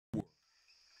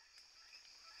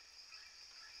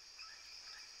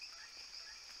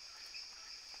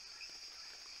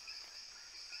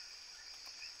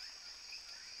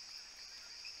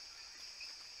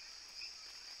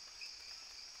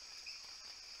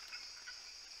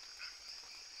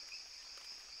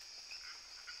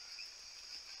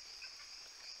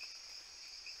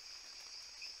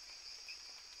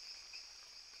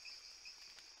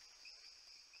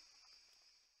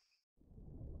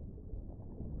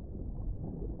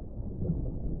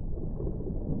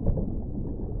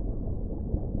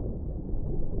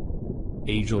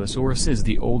Agilosaurus is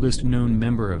the oldest known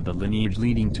member of the lineage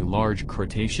leading to large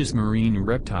Cretaceous marine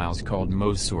reptiles called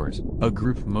mosasaurs, a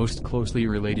group most closely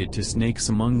related to snakes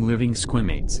among living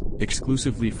squimates,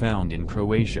 exclusively found in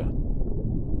Croatia.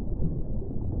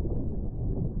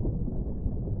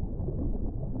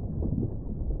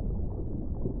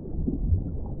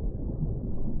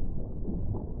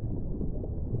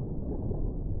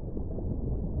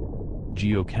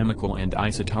 Geochemical and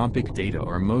isotopic data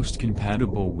are most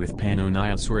compatible with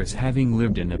Pannoniosaurus having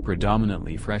lived in a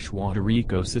predominantly freshwater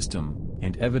ecosystem,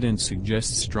 and evidence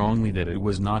suggests strongly that it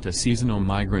was not a seasonal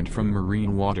migrant from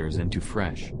marine waters into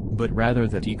fresh, but rather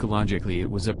that ecologically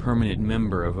it was a permanent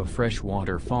member of a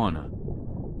freshwater fauna.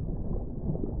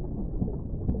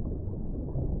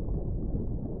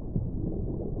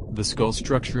 The skull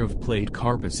structure of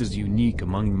Platecarpus is unique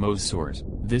among mosasaurs.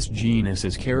 This genus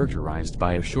is characterized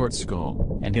by a short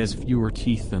skull, and has fewer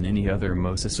teeth than any other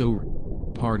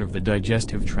mosasaur. Part of the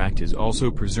digestive tract is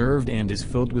also preserved and is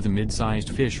filled with mid-sized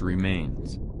fish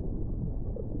remains.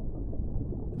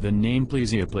 The name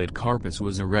Platecarpus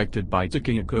was erected by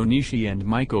Takayuki Nishi and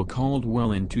Michael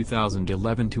Caldwell in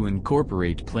 2011 to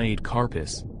incorporate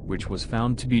Platecarpus, which was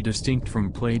found to be distinct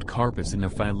from Platecarpus in a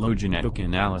phylogenetic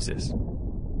analysis.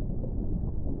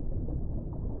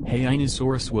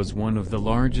 Hainosaurus was one of the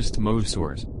largest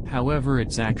mosasaurs, however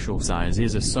its actual size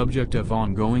is a subject of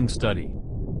ongoing study.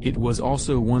 It was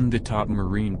also one of the top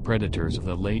marine predators of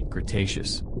the late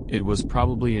Cretaceous. It was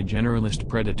probably a generalist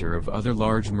predator of other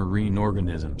large marine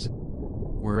organisms.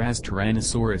 Whereas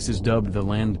Tyrannosaurus is dubbed the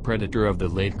land predator of the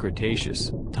late Cretaceous,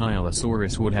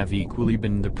 Tylosaurus would have equally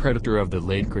been the predator of the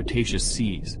late Cretaceous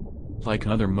seas. Like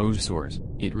other mosasaurs,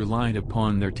 it relied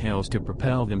upon their tails to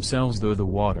propel themselves, though the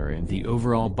water and the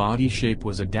overall body shape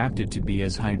was adapted to be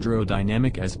as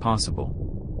hydrodynamic as possible.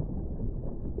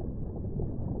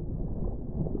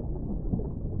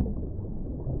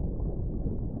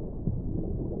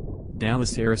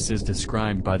 Dallasaurus is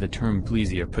described by the term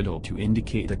plesiopodal to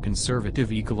indicate a conservative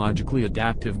ecologically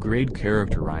adaptive grade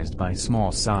characterized by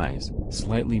small size,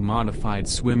 slightly modified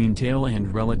swimming tail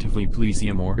and relatively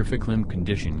plesiomorphic limb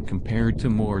condition compared to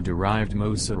more derived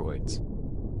mosasauroids.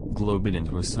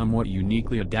 Globidens was somewhat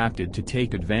uniquely adapted to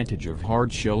take advantage of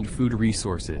hard-shelled food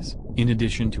resources. In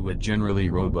addition to a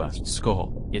generally robust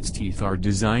skull, its teeth are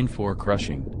designed for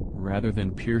crushing, rather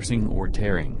than piercing or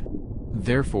tearing.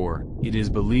 Therefore, it is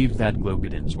believed that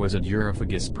Globidens was a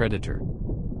Euryphagous predator.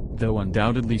 Though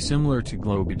undoubtedly similar to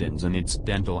Globidens in its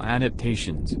dental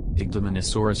adaptations,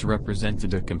 Igdominosaurus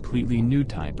represented a completely new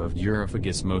type of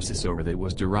Euryphagous mosasaur that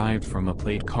was derived from a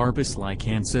Platecarpus-like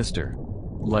ancestor.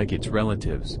 Like its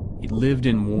relatives, it lived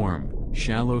in warm,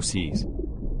 shallow seas.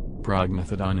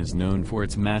 Progmathodon is known for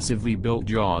its massively built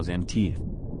jaws and teeth.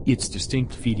 Its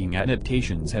distinct feeding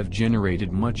adaptations have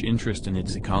generated much interest in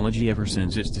its ecology ever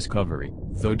since its discovery,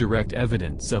 though direct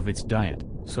evidence of its diet,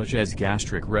 such as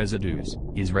gastric residues,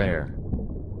 is rare.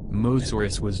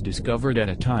 Mosasaurus was discovered at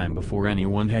a time before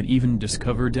anyone had even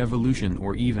discovered evolution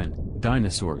or even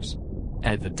dinosaurs.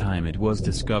 At the time it was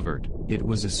discovered, it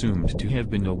was assumed to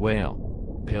have been a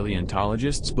whale.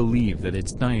 Paleontologists believe that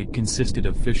its diet consisted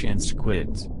of fish and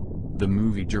squids. The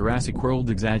movie Jurassic World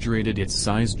exaggerated its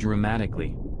size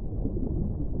dramatically.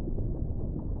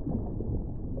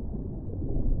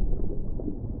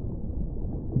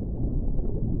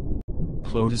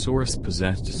 Plotosaurus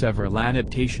possessed several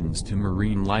adaptations to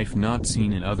marine life not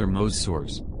seen in other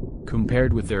mosasaurs.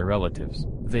 Compared with their relatives,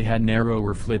 they had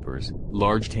narrower flippers,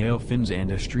 large tail fins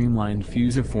and a streamlined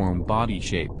fusiform body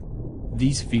shape.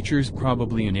 These features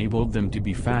probably enabled them to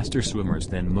be faster swimmers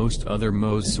than most other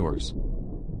mosasaurs.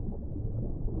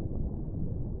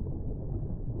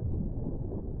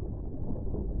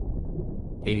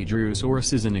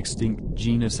 Hadriosaurus is an extinct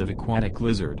genus of aquatic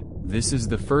lizard. This is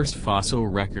the first fossil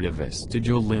record of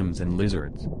vestigial limbs in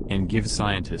lizards, and gives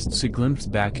scientists a glimpse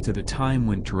back to the time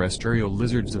when terrestrial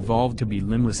lizards evolved to be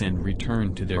limbless and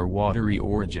returned to their watery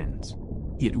origins.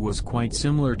 It was quite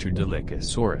similar to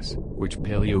Dolichosaurus, which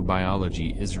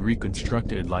paleobiology is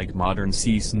reconstructed like modern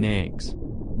sea snakes.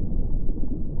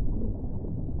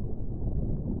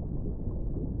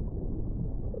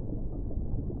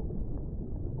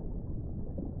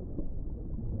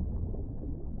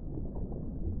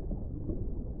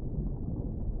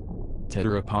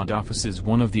 Tetrapodophis is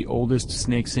one of the oldest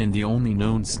snakes and the only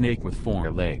known snake with 4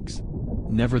 legs.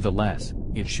 Nevertheless,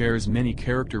 it shares many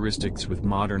characteristics with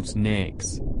modern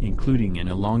snakes, including an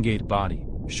elongate body,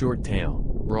 short tail,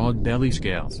 broad belly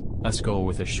scales, a skull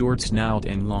with a short snout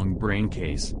and long brain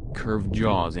case, curved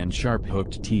jaws and sharp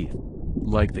hooked teeth.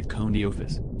 Like the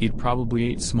Coniophis, it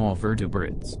probably ate small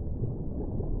vertebrates.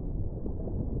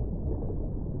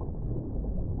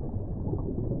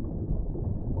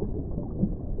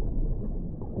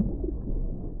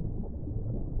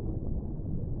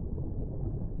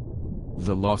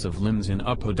 The loss of limbs in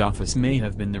Ophidophus may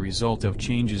have been the result of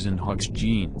changes in Hox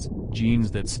genes,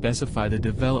 genes that specify the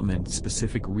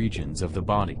development-specific regions of the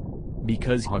body.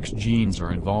 Because Hox genes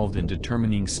are involved in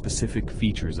determining specific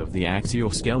features of the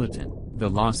axial skeleton, the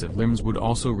loss of limbs would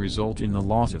also result in the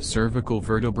loss of cervical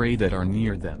vertebrae that are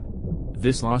near them.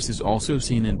 This loss is also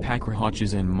seen in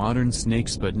pachyhoches and modern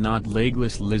snakes but not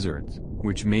legless lizards,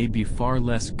 which may be far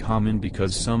less common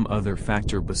because some other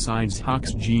factor besides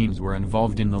Hox genes were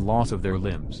involved in the loss of their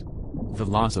limbs. The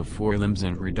loss of forelimbs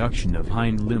and reduction of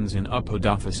hind limbs in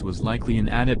Ophidophus was likely an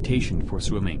adaptation for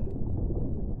swimming.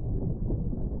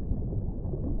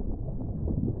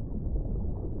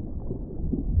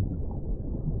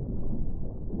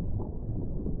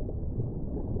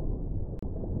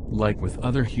 Like with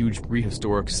other huge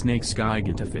prehistoric snakes,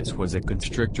 Gigantophis was a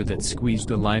constrictor that squeezed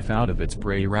the life out of its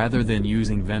prey rather than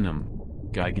using venom.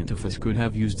 Gigantophis could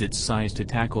have used its size to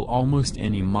tackle almost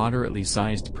any moderately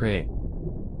sized prey.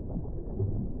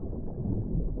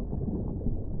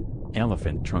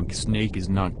 Elephant trunk snake is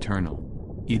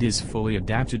nocturnal. It is fully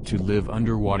adapted to live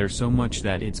underwater so much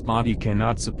that its body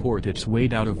cannot support its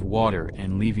weight out of water,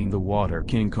 and leaving the water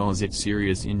can cause it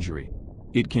serious injury.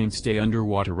 It can stay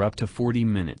underwater up to 40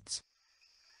 minutes.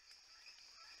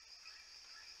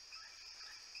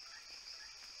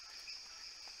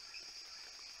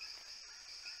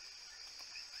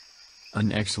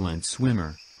 An excellent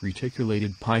swimmer,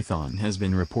 reticulated python has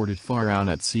been reported far out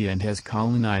at sea and has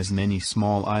colonized many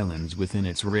small islands within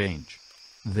its range.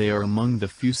 They are among the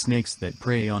few snakes that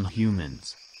prey on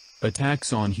humans.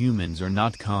 Attacks on humans are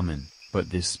not common, but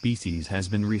this species has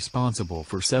been responsible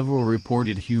for several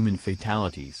reported human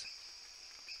fatalities.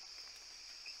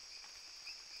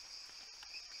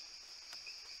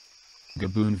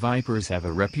 Gaboon vipers have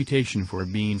a reputation for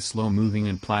being slow-moving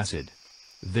and placid.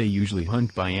 They usually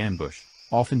hunt by ambush,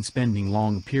 often spending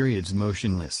long periods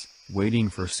motionless, waiting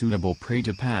for suitable prey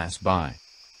to pass by.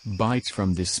 Bites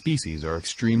from this species are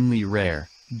extremely rare,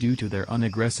 due to their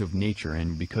unaggressive nature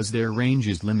and because their range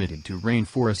is limited to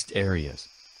rainforest areas.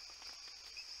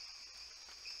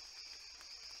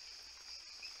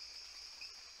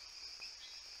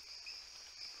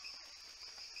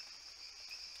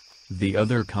 The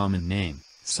other common name,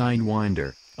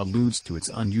 sidewinder, alludes to its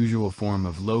unusual form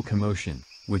of locomotion,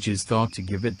 which is thought to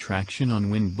give it traction on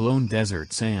wind-blown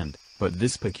desert sand, but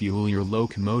this peculiar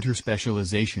locomotor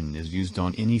specialization is used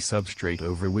on any substrate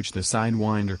over which the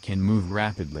sidewinder can move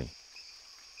rapidly.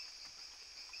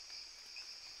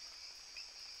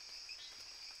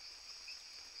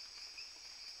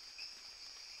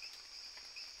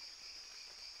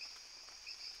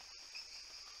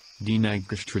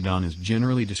 Dinigrostrodon is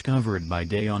generally discovered by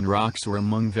day on rocks or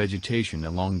among vegetation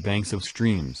along banks of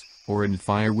streams, or in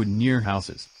firewood near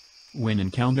houses. When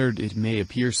encountered it may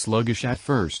appear sluggish at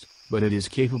first, but it is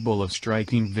capable of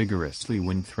striking vigorously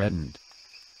when threatened.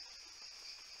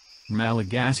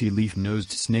 Malagasy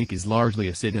leaf-nosed snake is largely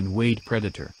a sit-and-wait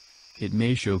predator. It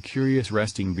may show curious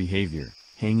resting behavior,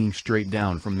 hanging straight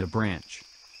down from the branch.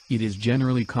 It is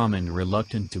generally calm and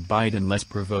reluctant to bite unless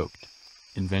provoked.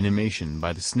 Envenomation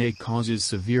by the snake causes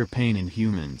severe pain in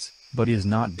humans, but is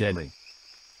not deadly.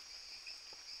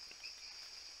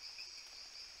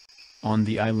 On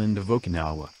the island of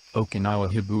Okinawa,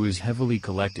 Okinawa hibou is heavily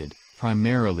collected,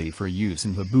 primarily for use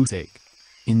in hibou sake.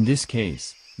 In this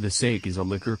case, the sake is a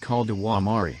liquor called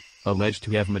awamari, alleged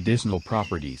to have medicinal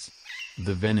properties.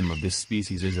 The venom of this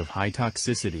species is of high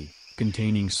toxicity,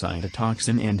 containing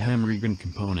cytotoxin and hemorrhagic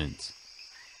components.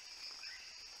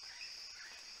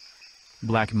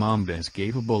 Black mamba is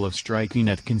capable of striking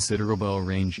at considerable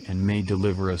range and may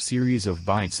deliver a series of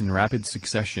bites in rapid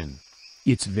succession.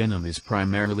 Its venom is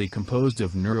primarily composed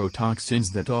of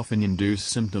neurotoxins that often induce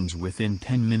symptoms within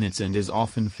 10 minutes and is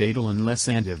often fatal unless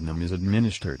antivenom is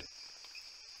administered.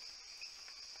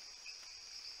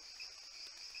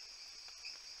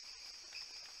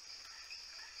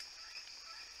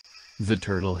 The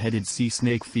turtle-headed sea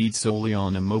snake feeds solely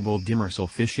on immobile demersal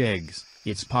fish eggs.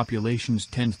 Its populations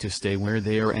tend to stay where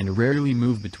they are and rarely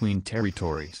move between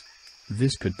territories.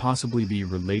 This could possibly be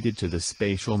related to the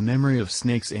spatial memory of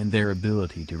snakes and their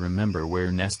ability to remember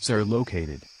where nests are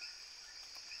located.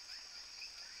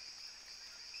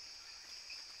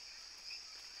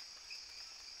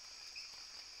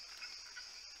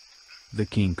 The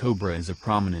king cobra is a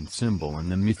prominent symbol in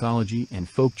the mythology and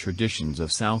folk traditions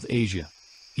of South Asia.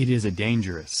 It is a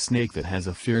dangerous snake that has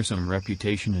a fearsome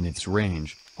reputation in its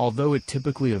range, although it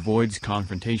typically avoids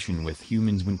confrontation with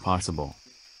humans when possible.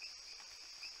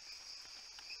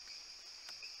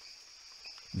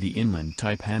 The inland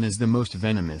taipan is the most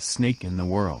venomous snake in the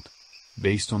world.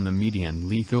 Based on the median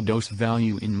lethal dose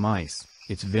value in mice,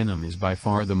 Its venom is by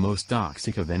far the most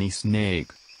toxic of any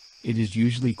snake. It is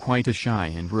usually quite a shy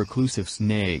and reclusive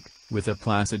snake, with a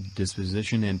placid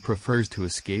disposition and prefers to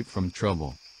escape from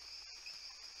trouble.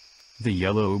 The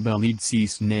yellow-bellied sea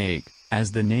snake,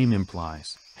 as the name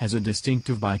implies, has a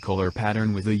distinctive bicolor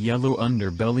pattern with a yellow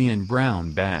underbelly and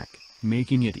brown back,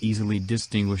 making it easily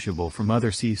distinguishable from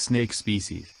other sea snake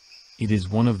species. It is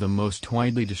one of the most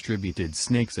widely distributed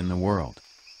snakes in the world.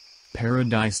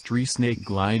 Paradise tree snake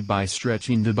glide by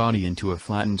stretching the body into a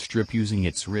flattened strip using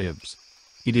its ribs.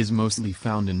 It is mostly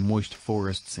found in moist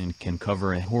forests and can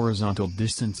cover a horizontal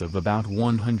distance of about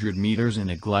 100 meters in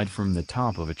a glide from the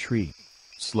top of a tree.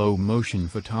 Slow-motion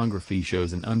photography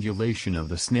shows an undulation of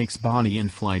the snake's body in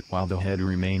flight while the head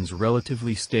remains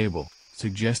relatively stable,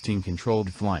 suggesting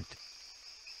controlled flight.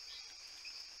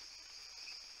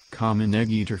 Common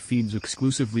egg-eater feeds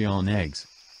exclusively on eggs.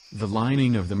 The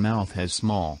lining of the mouth has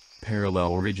small,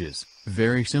 parallel ridges,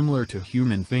 very similar to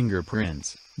human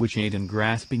fingerprints, which aid in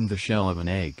grasping the shell of an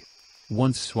egg.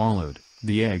 Once swallowed,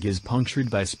 the egg is punctured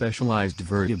by specialized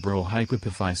vertebral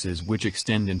hypophyses which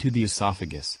extend into the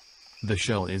esophagus. The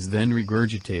shell is then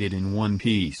regurgitated in one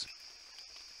piece.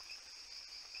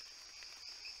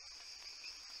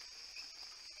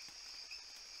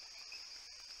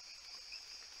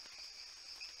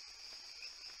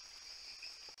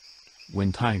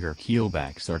 When tiger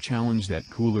keelbacks are challenged at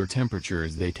cooler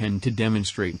temperatures, they tend to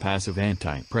demonstrate passive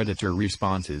anti-predator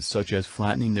responses such as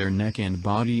flattening their neck and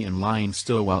body and lying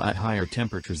still, while at higher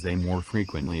temperatures they more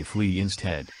frequently flee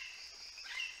instead.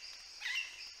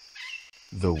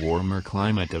 The warmer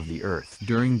climate of the Earth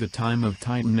during the time of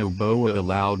Titanoboa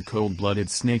allowed cold-blooded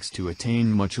snakes to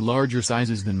attain much larger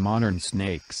sizes than modern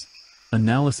snakes.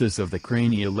 Analysis of the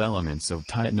cranial elements of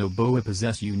Titanoboa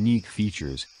possess unique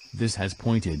features. This has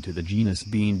pointed to the genus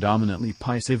being dominantly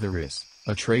piscivorous,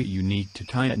 a trait unique to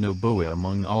Titanoboa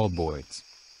among all boids.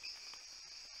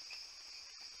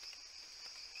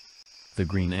 The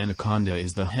green anaconda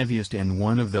is the heaviest and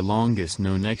one of the longest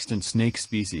known extant snake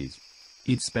species.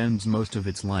 It spends most of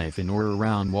its life in or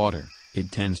around water. It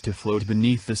tends to float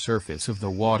beneath the surface of the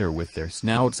water with their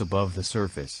snouts above the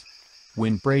surface.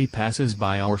 When prey passes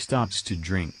by or stops to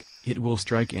drink, it will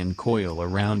strike and coil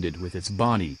around it with its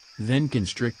body, then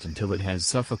constrict until it has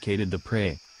suffocated the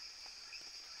prey.